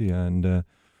ashram in India, and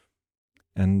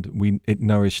it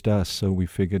nourished us. So we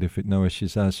figured if it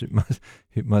nourishes us,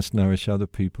 it must nourish other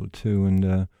people too.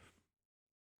 And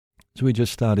so we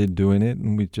just started doing it,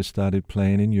 and we just started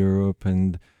playing in Europe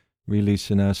and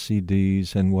releasing our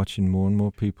CDs and watching more and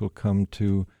more people come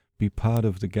to be part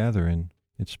of the gathering.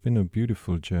 It's been a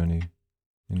beautiful journey,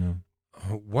 you know.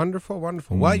 Oh, wonderful,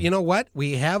 wonderful. Well, you know what?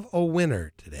 We have a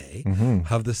winner today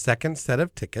of the second set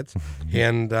of tickets.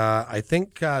 And I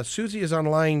think Susie is on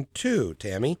line 2,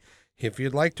 Tammy, if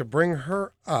you'd like to bring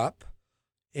her up.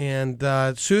 And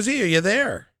Susie, are you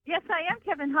there? Yes, I am,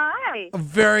 Kevin. Hi.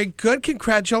 Very good.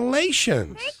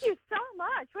 Congratulations. Thank you so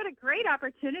much. What a great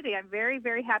opportunity. I'm very,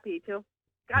 very happy to have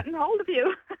gotten hold of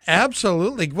you.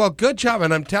 Absolutely. Well, good job.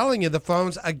 And I'm telling you, the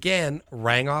phones, again,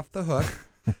 rang off the hook.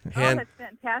 And, that's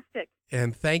fantastic.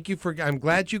 And thank you I'm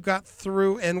glad you got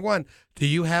through and won. Do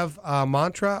you have a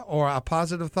mantra or a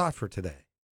positive thought for today?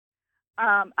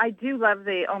 I do love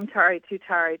the Om Tari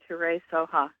Tutari Ture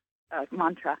Soha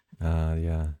mantra.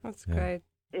 Yeah. That's great.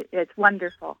 It's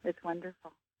wonderful. It's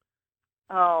wonderful.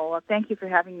 Oh, well, thank you for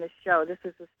having this show. This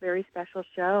is a very special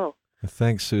show.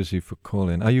 Thanks, Susie, for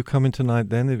calling. Are you coming tonight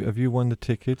then? Have you won the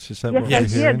tickets? Is that yes, what we're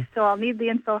hearing? Yes, so I'll need the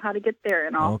info how to get there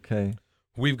and all. Okay.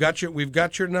 We've got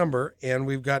your number, and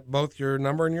we've got both your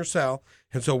number and your cell,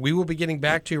 and so we will be getting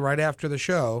back to you right after the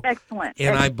show. Excellent.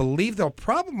 And I believe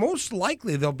most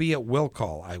likely they'll be at Will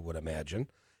Call, I would imagine,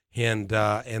 and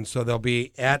so they'll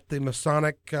be at the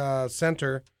Masonic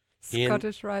Center.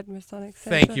 Scottish Rite Masonic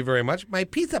Center. Thank you very much. My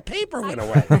piece of paper went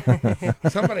away.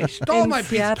 Somebody stole my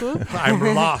piece.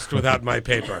 I'm lost without my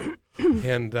paper.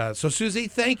 And so, Susie,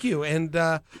 thank you, and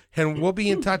we'll be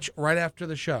in touch right after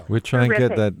the show. We'll try and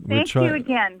get that. Thank you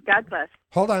again. God bless.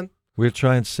 Hold on. We'll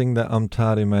try and sing the Om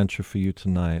Tari mantra for you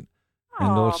tonight,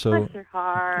 and also bless your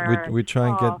heart. we try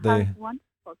and get the. How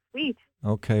wonderful, sweet.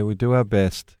 Okay, we do our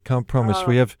best. Can't promise.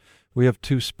 We have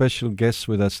 2 special guests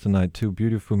with us tonight. 2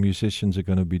 beautiful musicians are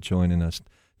going to be joining us.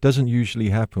 Doesn't usually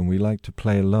happen. We like to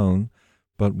play alone.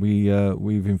 But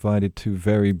we've invited 2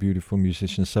 very beautiful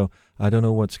musicians, so I don't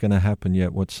know what's going to happen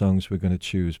yet, what songs we're going to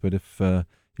choose. But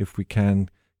if we can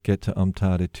get to Om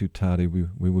Tari Tutari,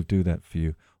 we will do that for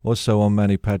you. Also, Om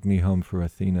Mani Padme Hum for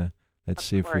Athena. Let's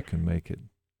see if we can make it.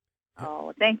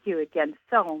 Oh, thank you again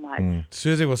so much.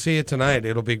 Susie, we'll see you tonight.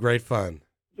 It'll be great fun.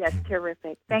 Yes,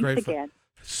 terrific. Thanks again.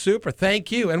 Super,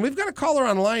 thank you. And we've got a caller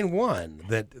on line 1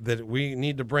 that we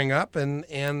need to bring up.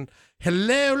 And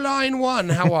hello, line 1.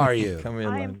 How are you? Come in,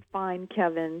 I'm fine,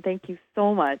 Kevin. Thank you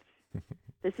so much.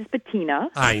 This is Bettina.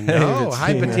 I know.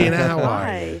 Hi, Bettina. How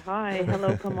are you? Hi.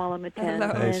 Hello, Kamala Matan.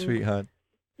 Hello. Hey, sweetheart.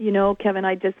 You know, Kevin,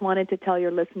 I just wanted to tell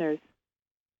your listeners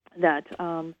that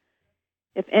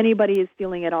if anybody is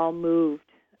feeling at all moved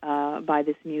by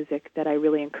this music, that I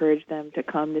really encourage them to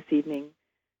come this evening.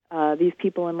 These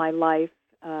people in my life,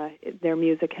 their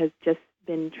music has just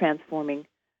been transforming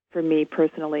for me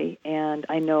personally, and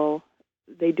I know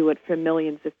they do it for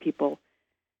millions of people.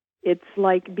 It's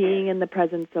like being in the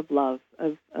presence of love,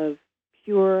 of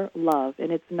pure love,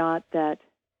 and it's not that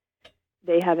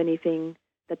they have anything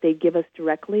that they give us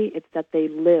directly, it's that they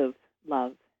live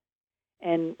love,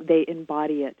 and they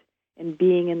embody it. And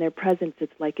being in their presence,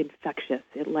 it's like infectious,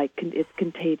 it's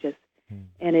contagious,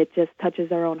 and it just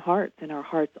touches our own hearts, and our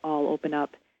hearts all open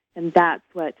up. And that's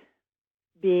what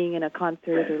being in a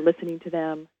concert or listening to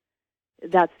them,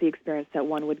 that's the experience that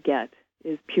one would get,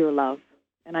 is pure love.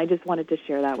 And I just wanted to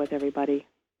share that with everybody.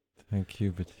 Thank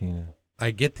you, Bettina.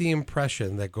 I get the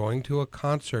impression that going to a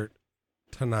concert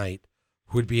tonight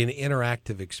would be an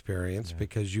interactive experience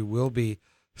because you will be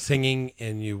singing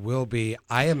and you will be,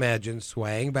 I imagine,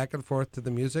 swaying back and forth to the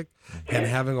music and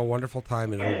having a wonderful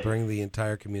time, and it'll bring the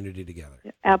entire community together.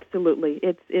 Absolutely.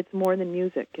 It's more than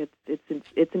music. It's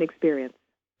an experience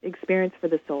for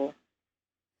the soul.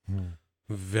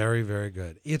 Very, very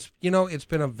good. It's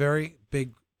been a very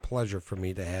big pleasure for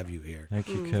me to have you here. Thank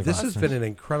you, Kevin. This has been an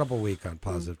incredible week on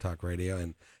Positive Talk Radio,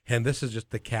 and this is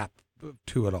just the cap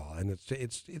to it all, and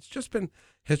it's just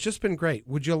been great.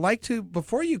 Would you like to,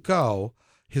 before you go,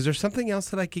 is there something else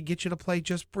that I could get you to play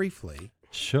just briefly?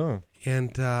 Sure.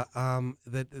 And then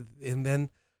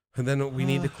we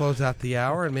need to close out the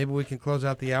hour, and maybe we can close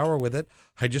out the hour with it.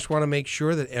 I just want to make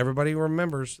sure that everybody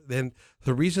remembers. Then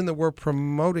the reason that we're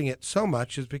promoting it so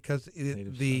much is because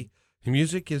the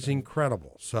music is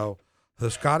incredible. So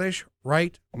the Scottish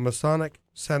Rite Masonic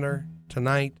Center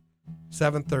tonight,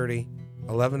 7:30,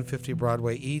 1150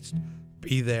 Broadway East.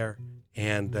 Be there.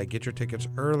 and get your tickets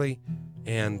early.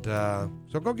 And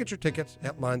so go get your tickets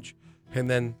at lunch, and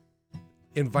then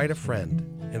invite a friend,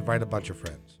 invite a bunch of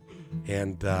friends.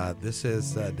 And this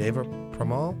is Deva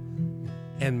Premal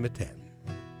and Miten.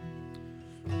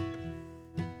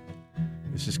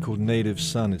 This is called Native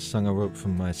Son. It's song I wrote for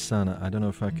my son. I don't know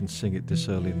if I can sing it this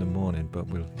early in the morning, but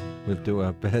we'll do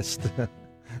our best.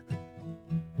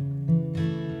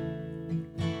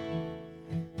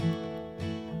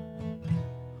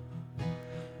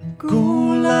 Go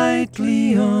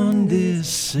lightly on this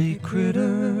sacred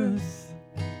earth.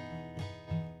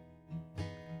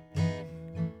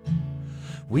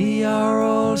 We are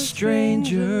all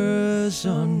strangers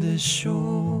on this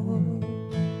shore.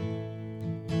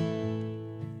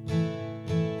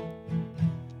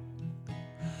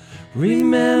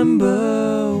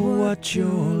 Remember what your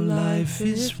life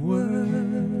is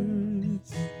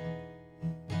worth,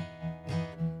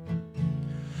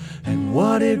 and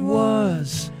what it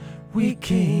was we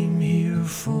came here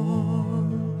for.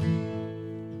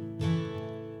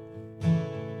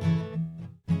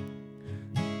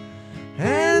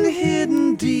 And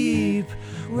hidden deep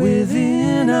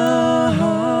within our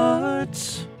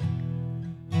hearts,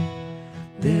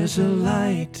 there's a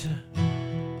light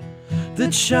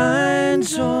that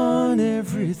shines on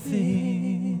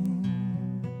everything,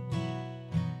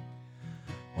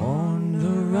 on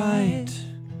the right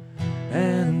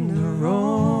and the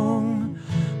wrong,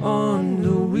 on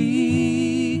the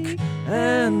weak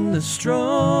and the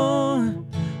strong,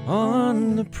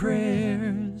 on the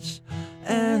prayers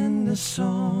and the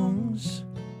songs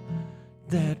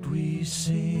that we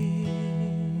sing.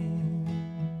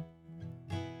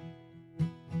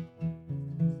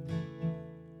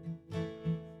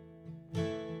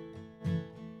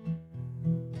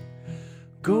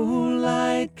 Go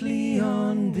lightly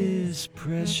on this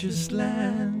precious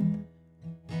land.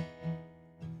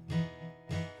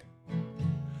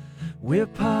 We're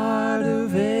part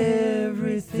of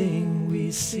everything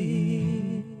we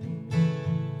see.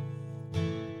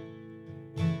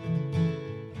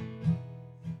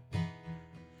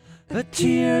 A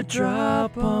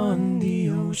teardrop on the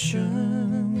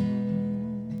ocean,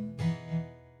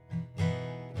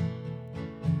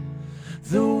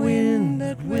 the wind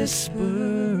that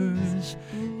whispers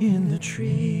in the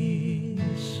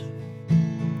trees,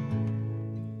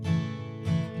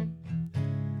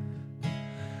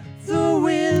 the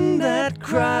wind that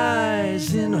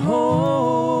cries in holy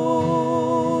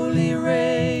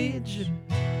rage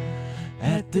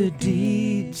at the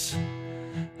deeds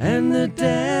and the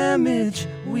damage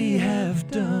we have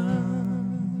done.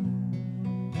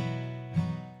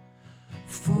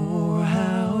 For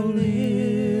how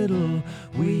little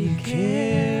we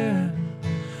care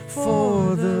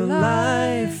for the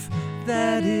life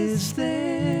that is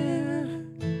there.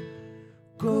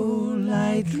 Go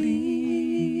lightly,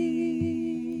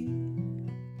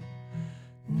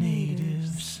 native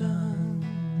son.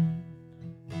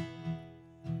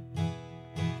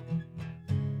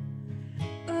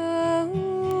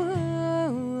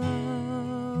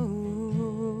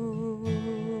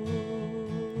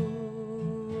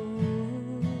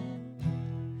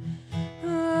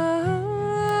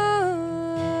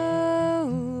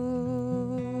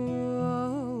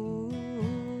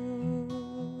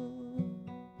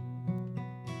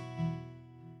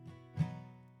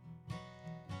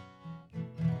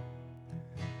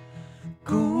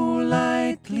 Go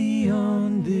lightly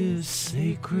on this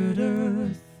sacred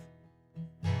earth.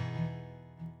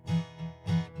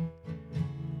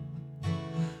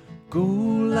 Go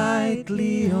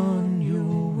lightly on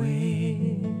your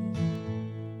way.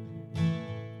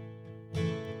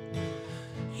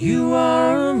 You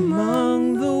are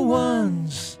among the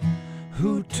ones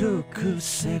who took a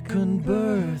second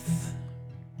birth,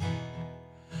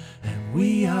 and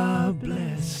we are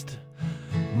blessed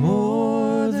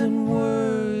more than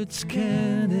words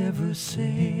can ever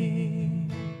say.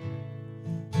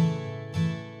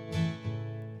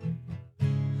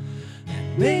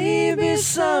 And maybe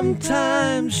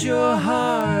sometimes your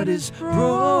heart is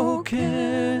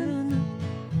broken,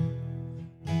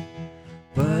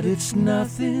 but it's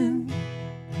nothing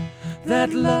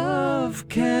that love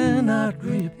cannot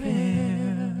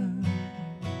repair.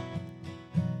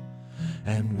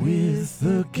 And with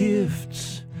the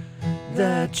gifts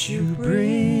that you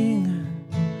bring,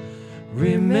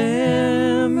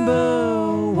 remember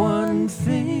one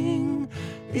thing: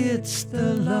 it's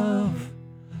the love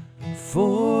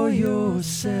for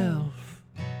yourself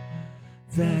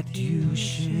that you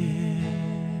share.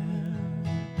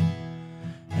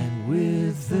 And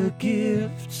with the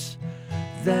gifts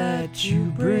that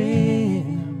you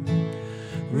bring,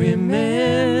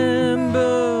 remember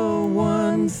one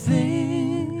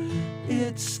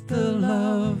It's the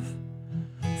love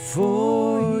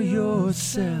for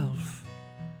yourself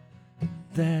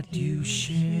that you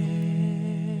share.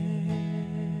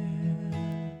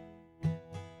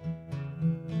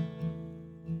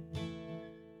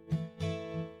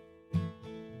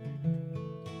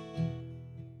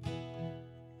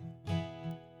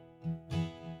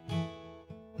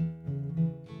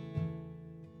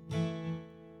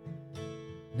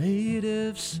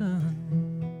 Native son,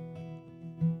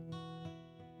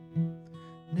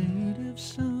 native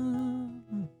son.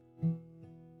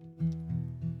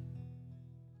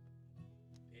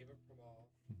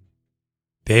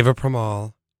 David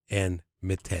Pramal and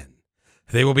Mitten.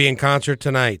 They will be in concert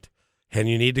tonight, and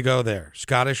you need to go there.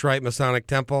 Scottish Rite Masonic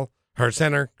Temple, or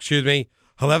Center,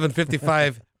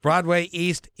 1155 Broadway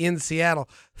East in Seattle.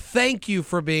 Thank you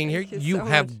for being here. You so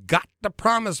have much. got to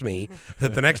promise me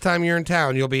that the next time you're in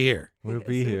town, you'll be here. We'll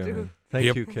be here. Man.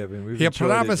 Thank you, Kevin. We've You enjoyed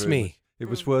it promised very me. much. It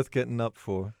was worth getting up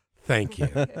for. Thank you.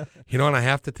 You know, and I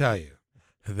have to tell you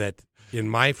that in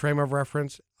my frame of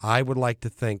reference, I would like to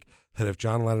think that if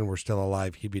John Lennon were still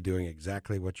alive, he'd be doing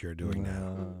exactly what you're doing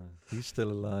now. He's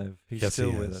still alive. He's Yes,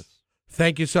 still he with is. us.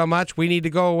 Thank you so much. We need to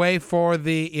go away for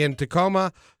in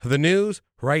Tacoma, the news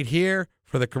right here.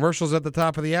 For the commercials at the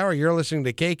top of the hour, you're listening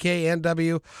to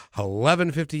KKNW,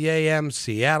 1150 AM,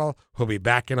 Seattle. We'll be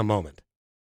back in a moment.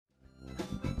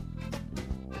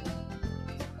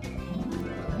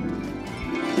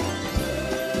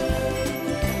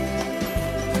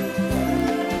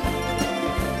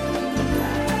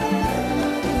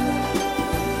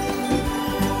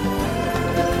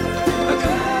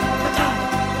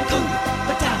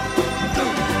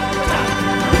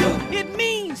 It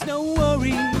means no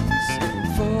worries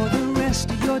for the rest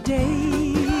of your day.